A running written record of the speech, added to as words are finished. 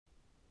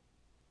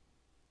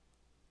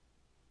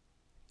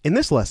In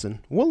this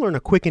lesson, we'll learn a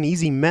quick and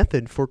easy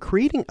method for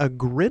creating a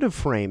grid of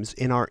frames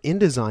in our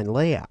InDesign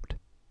layout.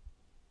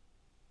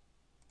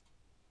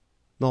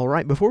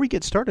 Alright, before we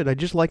get started, I'd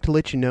just like to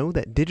let you know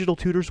that Digital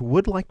Tutors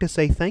would like to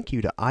say thank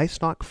you to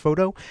iStock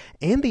Photo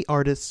and the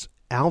artists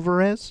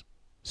Alvarez,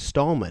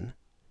 Stallman,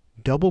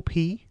 Double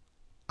P,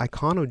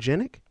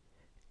 Iconogenic,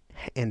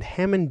 and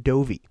Hammond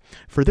Dovey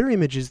for their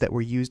images that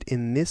were used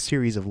in this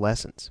series of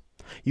lessons.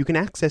 You can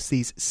access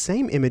these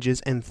same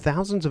images and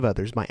thousands of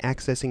others by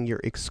accessing your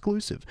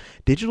exclusive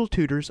Digital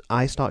Tutors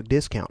iStock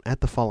discount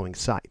at the following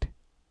site.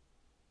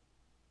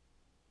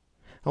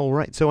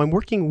 Alright, so I'm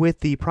working with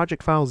the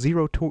project file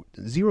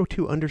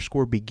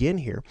 02_begin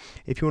here,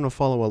 if you want to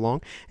follow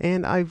along,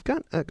 and I've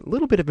got a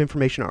little bit of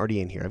information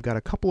already in here. I've got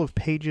a couple of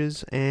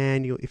pages,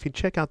 and if you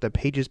check out the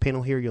pages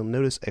panel here, you'll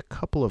notice a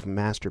couple of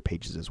master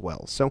pages as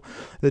well. So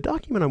the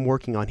document I'm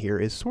working on here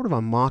is sort of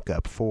a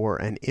mock-up for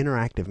an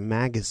interactive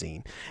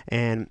magazine,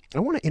 and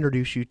I want to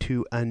introduce you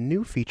to a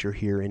new feature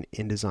here in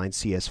InDesign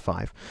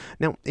CS5.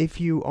 Now,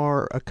 if you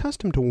are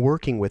accustomed to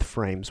working with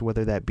frames,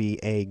 whether that be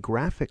a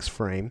graphics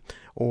frame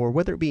or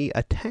whether it be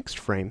a text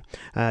frame,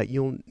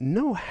 you'll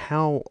know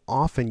how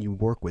often you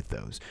work with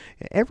those.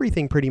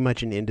 Everything pretty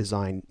much in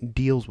InDesign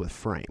deals with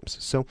frames.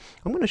 So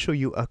I'm going to show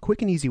you a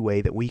quick and easy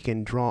way that we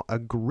can draw a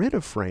grid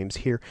of frames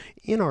here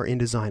in our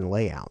InDesign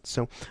layout.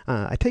 So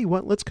I tell you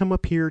what, let's come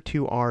up here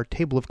to our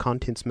table of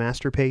contents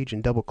master page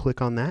and double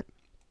click on that.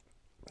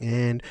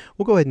 And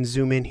we'll go ahead and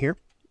zoom in here.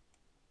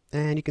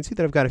 And you can see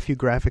that I've got a few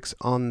graphics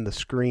on the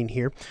screen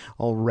here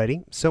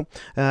already. So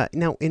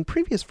now in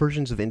previous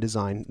versions of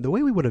InDesign, the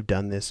way we would have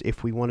done this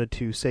if we wanted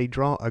to, say,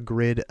 draw a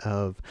grid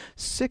of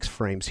 6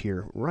 frames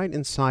here right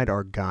inside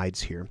our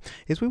guides here,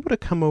 is we would have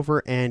come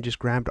over and just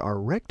grabbed our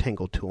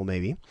rectangle tool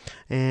maybe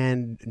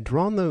and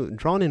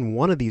drawn in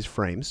one of these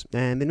frames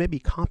and then maybe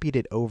copied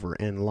it over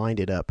and lined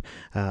it up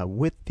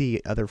with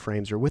the other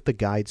frames or with the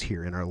guides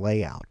here in our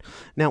layout.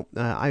 Now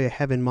I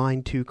have in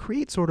mind to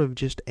create sort of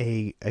just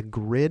a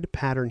grid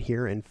pattern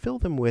here and fill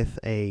them with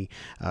a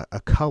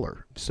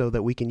color so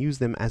that we can use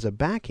them as a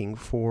backing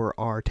for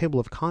our table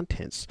of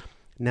contents.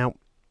 Now,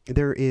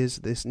 there is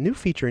this new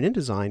feature in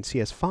InDesign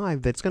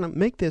CS5 that's going to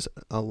make this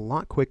a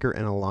lot quicker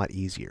and a lot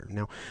easier.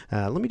 Now,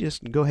 let me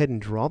just go ahead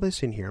and draw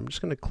this in here. I'm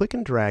just going to click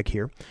and drag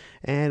here,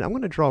 and I'm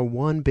going to draw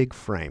one big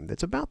frame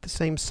that's about the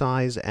same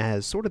size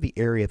as sort of the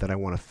area that I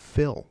want to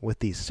fill with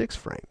these 6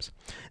 frames.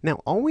 Now,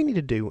 all we need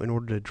to do in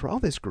order to draw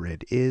this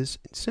grid is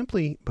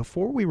simply,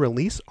 before we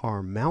release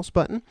our mouse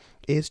button,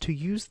 is to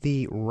use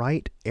the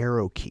right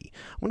arrow key.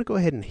 I'm going to go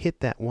ahead and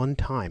hit that one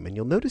time, and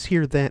you'll notice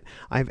here that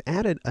I've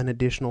added an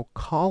additional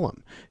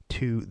column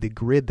to the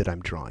grid that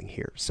I'm drawing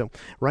here. So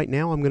right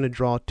now I'm going to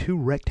draw 2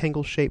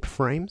 rectangle shaped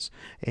frames,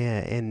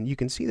 and you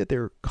can see that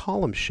they're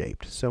column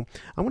shaped. So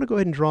I'm going to go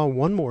ahead and draw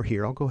one more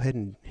here. I'll go ahead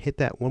and hit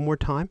that one more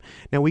time.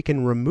 Now we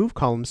can remove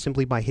columns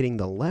simply by hitting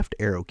the left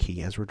arrow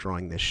key as we're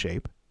drawing this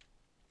shape.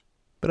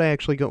 But I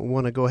actually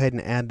want to go ahead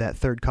and add that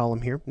 3rd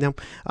column here. Now,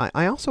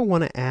 I also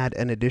want to add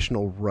an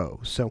additional row.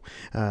 So,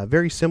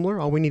 very similar.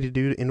 All we need to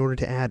do in order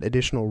to add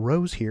additional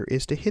rows here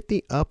is to hit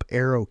the up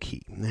arrow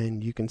key.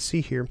 And you can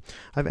see here,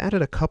 I've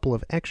added a couple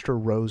of extra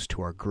rows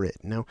to our grid.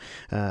 Now,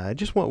 I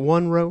just want 2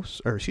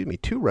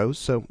 rows.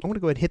 So, I'm going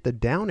to go ahead and hit the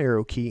down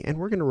arrow key, and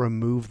we're going to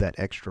remove that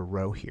extra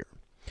row here.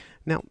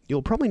 Now,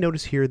 you'll probably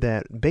notice here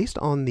that based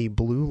on the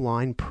blue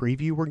line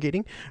preview we're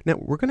getting, now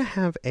we're going to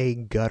have a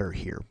gutter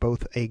here,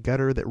 both a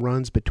gutter that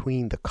runs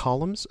between the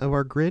columns of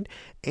our grid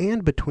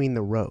and between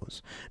the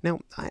rows.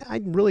 Now,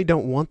 I really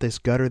don't want this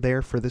gutter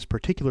there for this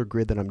particular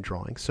grid that I'm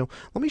drawing, so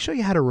let me show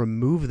you how to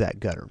remove that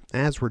gutter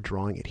as we're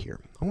drawing it here.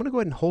 I'm going to go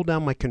ahead and hold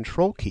down my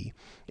control key,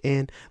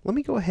 and let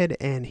me go ahead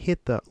and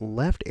hit the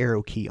left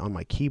arrow key on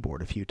my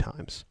keyboard a few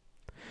times.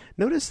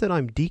 Notice that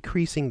I'm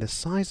decreasing the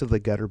size of the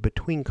gutter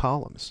between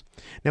columns.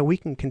 Now we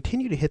can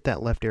continue to hit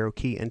that left arrow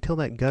key until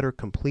that gutter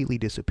completely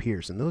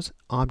disappears and those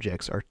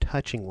objects are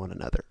touching one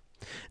another.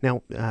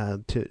 Now,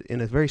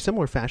 in a very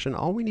similar fashion,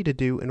 all we need to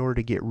do in order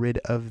to get rid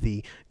of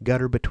the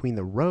gutter between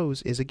the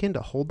rows is again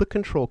to hold the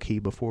control key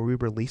before we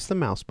release the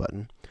mouse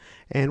button,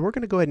 and we're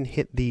going to go ahead and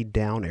hit the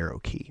down arrow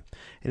key,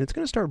 and it's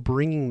going to start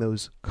bringing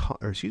those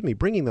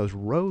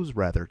rows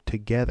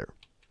together.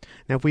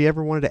 Now, if we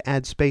ever wanted to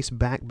add space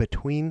back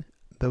between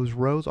those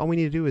rows, all we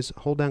need to do is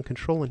hold down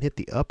control and hit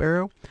the up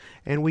arrow,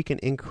 and we can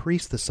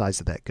increase the size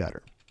of that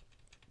gutter.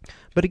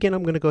 But again,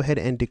 I'm going to go ahead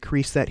and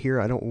decrease that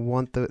here. I don't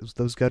want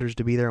those gutters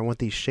to be there. I want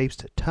these shapes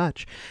to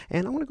touch.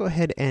 And I'm going to go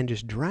ahead and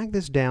just drag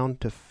this down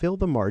to fill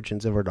the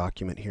margins of our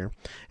document here.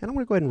 And I'm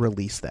going to go ahead and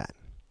release that.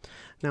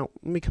 Now,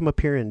 let me come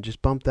up here and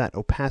just bump that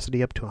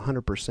opacity up to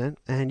 100%.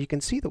 And you can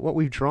see that what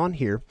we've drawn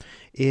here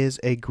is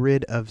a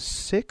grid of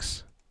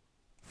 6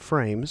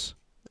 frames,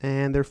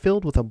 and they're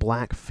filled with a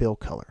black fill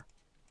color.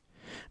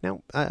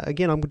 Now,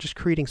 again, I'm just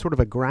creating sort of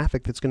a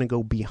graphic that's going to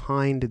go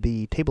behind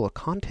the table of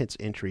contents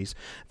entries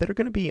that are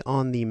going to be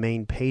on the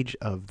main page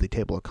of the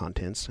table of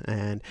contents.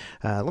 And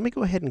let me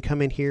go ahead and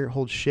come in here,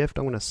 hold Shift.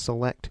 I'm going to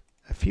select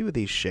a few of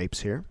these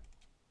shapes here.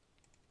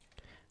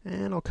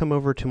 And I'll come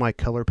over to my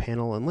color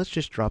panel and let's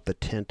just drop the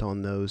tint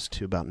on those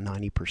to about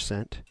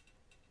 90%.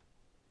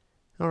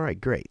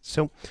 Alright, great.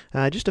 So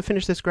just to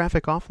finish this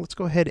graphic off, let's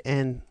go ahead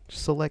and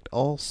select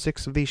all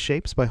 6 of these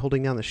shapes by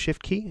holding down the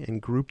Shift key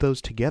and group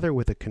those together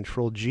with a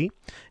Control G.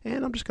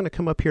 And I'm just going to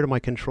come up here to my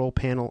control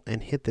panel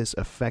and hit this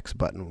Effects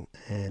button.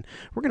 And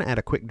we're going to add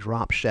a quick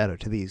drop shadow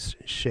to these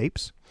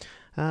shapes.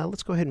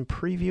 Let's go ahead and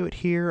preview it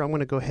here. I'm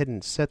going to go ahead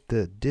and set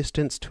the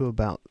distance to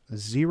about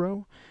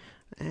 0.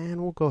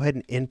 And we'll go ahead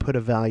and input a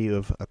value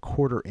of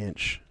 1/4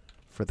 inch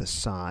for the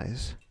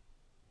size.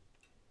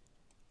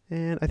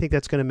 And I think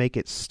that's going to make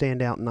it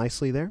stand out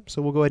nicely there.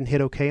 So we'll go ahead and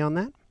hit OK on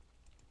that.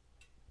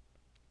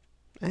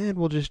 And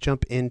we'll just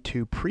jump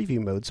into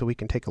preview mode so we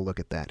can take a look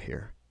at that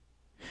here.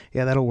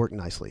 Yeah, that'll work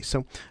nicely.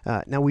 So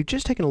now we've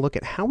just taken a look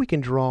at how we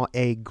can draw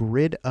a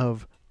grid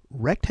of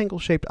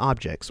rectangle-shaped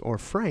objects or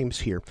frames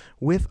here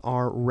with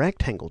our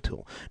rectangle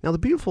tool. Now the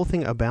beautiful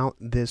thing about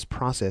this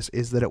process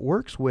is that it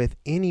works with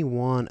any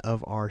one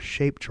of our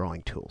shape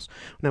drawing tools.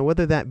 Now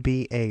whether that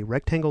be a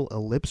rectangle,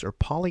 ellipse, or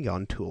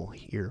polygon tool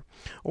here,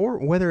 or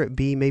whether it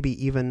be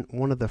maybe even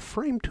one of the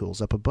frame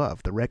tools up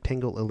above, the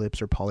rectangle, ellipse,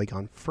 or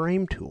polygon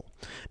frame tool.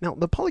 Now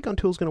the polygon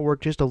tool is going to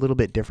work just a little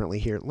bit differently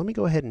here. Let me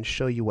go ahead and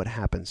show you what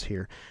happens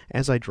here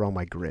as I draw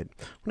my grid.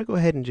 I'm going to go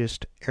ahead and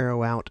just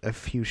arrow out a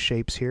few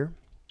shapes here.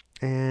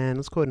 And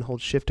let's go ahead and hold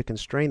Shift to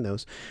constrain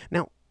those.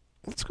 Now,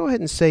 let's go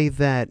ahead and say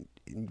that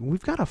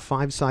we've got a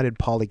 5-sided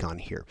polygon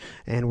here,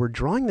 and we're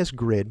drawing this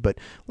grid, but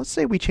let's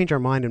say we change our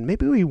mind and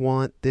maybe we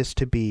want this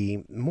to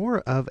be more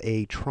of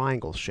a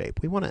triangle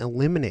shape. We want to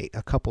eliminate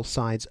a couple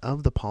sides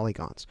of the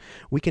polygons.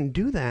 We can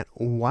do that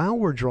while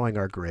we're drawing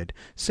our grid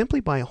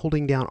simply by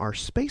holding down our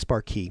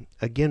spacebar key,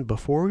 again,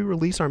 before we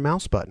release our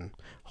mouse button,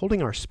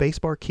 holding our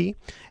spacebar key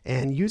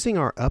and using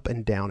our up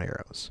and down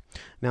arrows.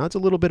 Now, it's a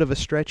little bit of a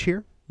stretch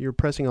here. You're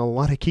pressing a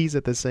lot of keys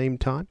at the same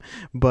time,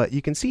 but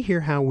you can see here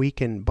how we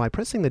can, by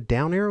pressing the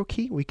down arrow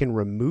key, we can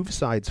remove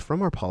sides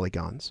from our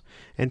polygons,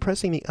 and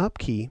pressing the up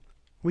key,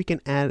 we can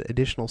add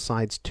additional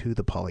sides to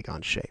the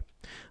polygon shape.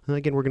 And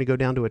again, we're going to go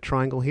down to a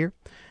triangle here,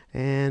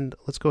 and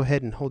let's go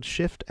ahead and hold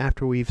Shift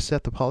after we've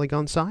set the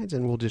polygon sides,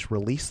 and we'll just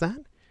release that.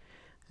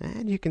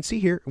 And you can see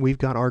here, we've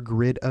got our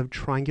grid of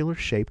triangular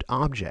shaped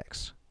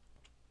objects.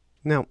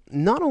 Now,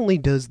 not only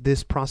does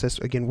this process,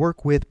 again,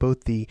 work with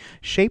both the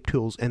shape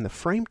tools and the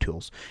frame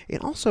tools,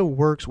 it also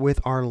works with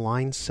our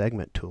line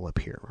segment tool up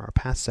here, our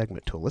path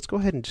segment tool. Let's go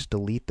ahead and just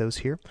delete those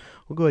here.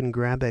 We'll go ahead and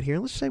grab that here.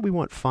 Let's say we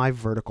want 5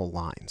 vertical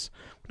lines.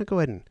 I'm going to go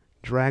ahead and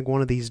drag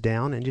one of these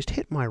down and just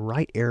hit my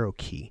right arrow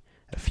key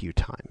a few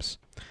times.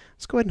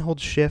 Let's go ahead and hold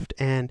Shift,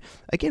 and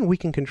again, we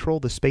can control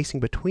the spacing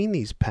between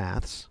these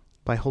paths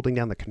by holding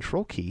down the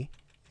Control key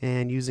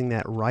and using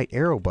that right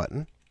arrow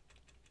button.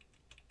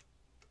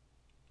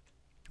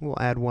 We'll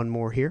add one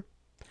more here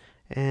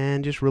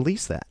and just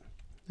release that.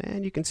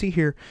 And you can see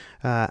here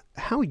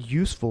how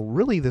useful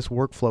really this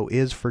workflow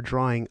is for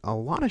drawing a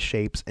lot of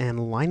shapes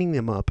and lining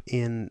them up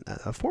in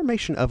a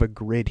formation of a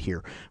grid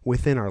here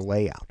within our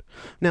layout.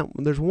 Now,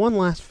 there's one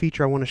last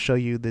feature I want to show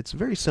you that's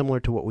very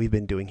similar to what we've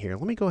been doing here.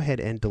 Let me go ahead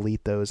and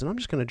delete those, and I'm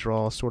just going to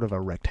draw sort of a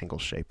rectangle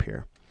shape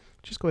here.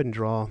 Just go ahead and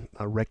draw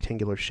a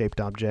rectangular shaped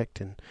object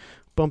and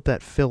bump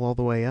that fill all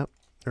the way up,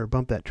 or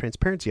bump that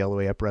transparency all the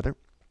way up rather.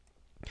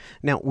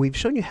 Now, we've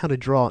shown you how to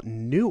draw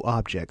new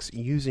objects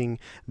using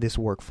this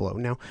workflow.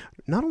 Now,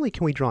 not only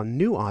can we draw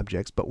new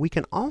objects, but we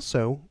can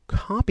also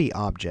copy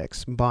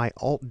objects by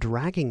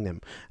alt-dragging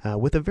them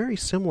with a very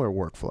similar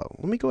workflow.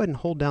 Let me go ahead and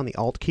hold down the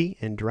Alt key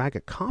and drag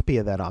a copy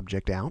of that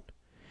object out.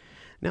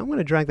 Now, I'm going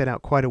to drag that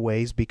out quite a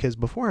ways because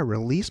before I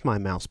release my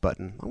mouse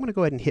button, I'm going to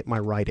go ahead and hit my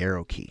right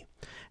arrow key.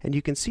 And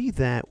you can see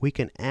that we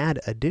can add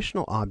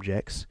additional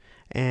objects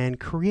and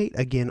create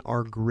again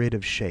our grid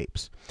of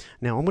shapes.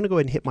 Now I'm going to go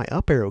ahead and hit my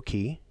up arrow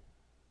key,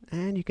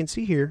 and you can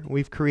see here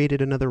we've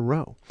created another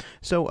row.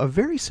 So a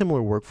very similar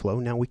workflow.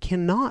 Now we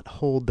cannot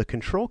hold the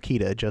Control key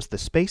to adjust the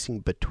spacing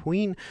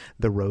between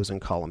the rows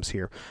and columns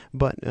here,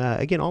 but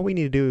again, all we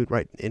need to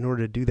do in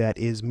order to do that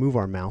is move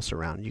our mouse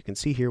around. You can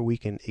see here we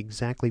can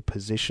exactly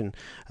position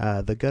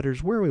the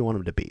gutters where we want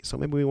them to be. So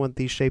maybe we want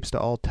these shapes to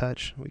all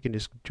touch. We can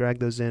just drag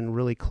those in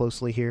really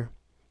closely here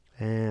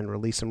and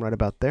release them right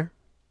about there.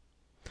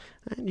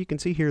 And you can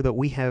see here that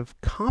we have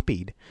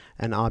copied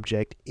an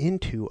object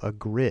into a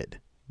grid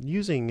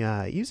using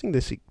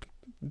this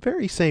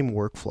very same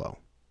workflow.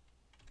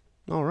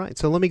 Alright,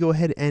 so let me go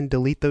ahead and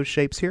delete those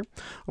shapes here.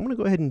 I'm going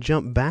to go ahead and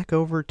jump back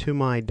over to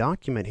my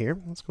document here.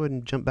 Let's go ahead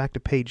and jump back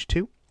to page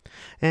 2.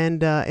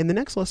 And in the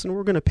next lesson,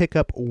 we're going to pick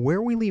up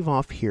where we leave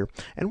off here,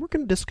 and we're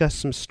going to discuss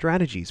some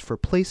strategies for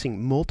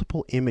placing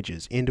multiple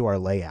images into our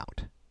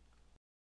layout.